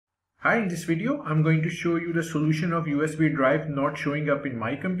Hi, in this video, I'm going to show you the solution of USB drive not showing up in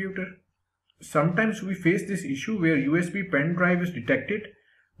my computer. Sometimes we face this issue where USB pen drive is detected,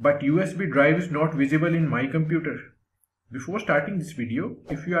 but USB drive is not visible in my computer. Before starting this video,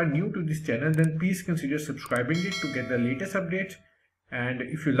 if you are new to this channel, then please consider subscribing it to get the latest updates. And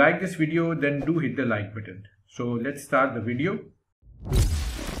if you like this video, then do hit the like button. So let's start the video.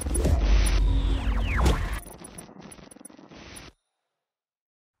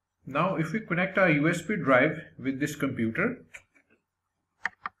 Now if we connect our USB drive with this computer,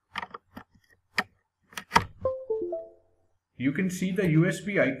 you can see the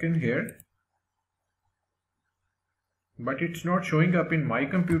USB icon here, but it's not showing up in my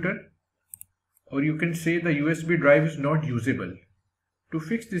computer, or you can say the USB drive is not usable. To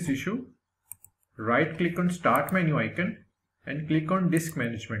fix this issue, right click on Start menu icon and click on Disk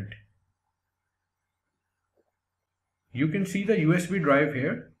Management. You can see the USB drive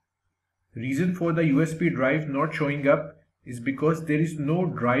here. Reason for the USB drive not showing up is because there is no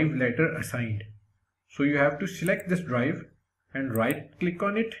drive letter assigned. So you have to select this drive and right click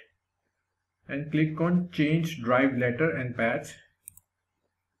on it and click on Change Drive Letter and Patch.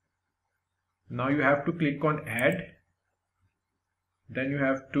 Now you have to click on Add. Then you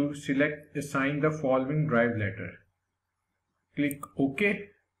have to select Assign the following drive letter. Click OK.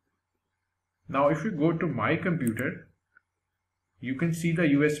 Now if you go to my computer, you can see the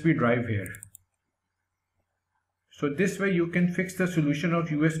USB drive here. So this way you can fix the solution of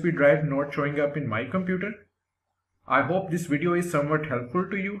USB drive not showing up in my computer. I hope this video is somewhat helpful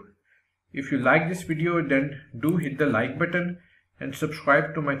to you. If you like this video, then do hit the like button and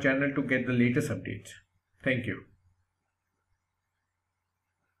subscribe to my channel to get the latest updates. Thank you.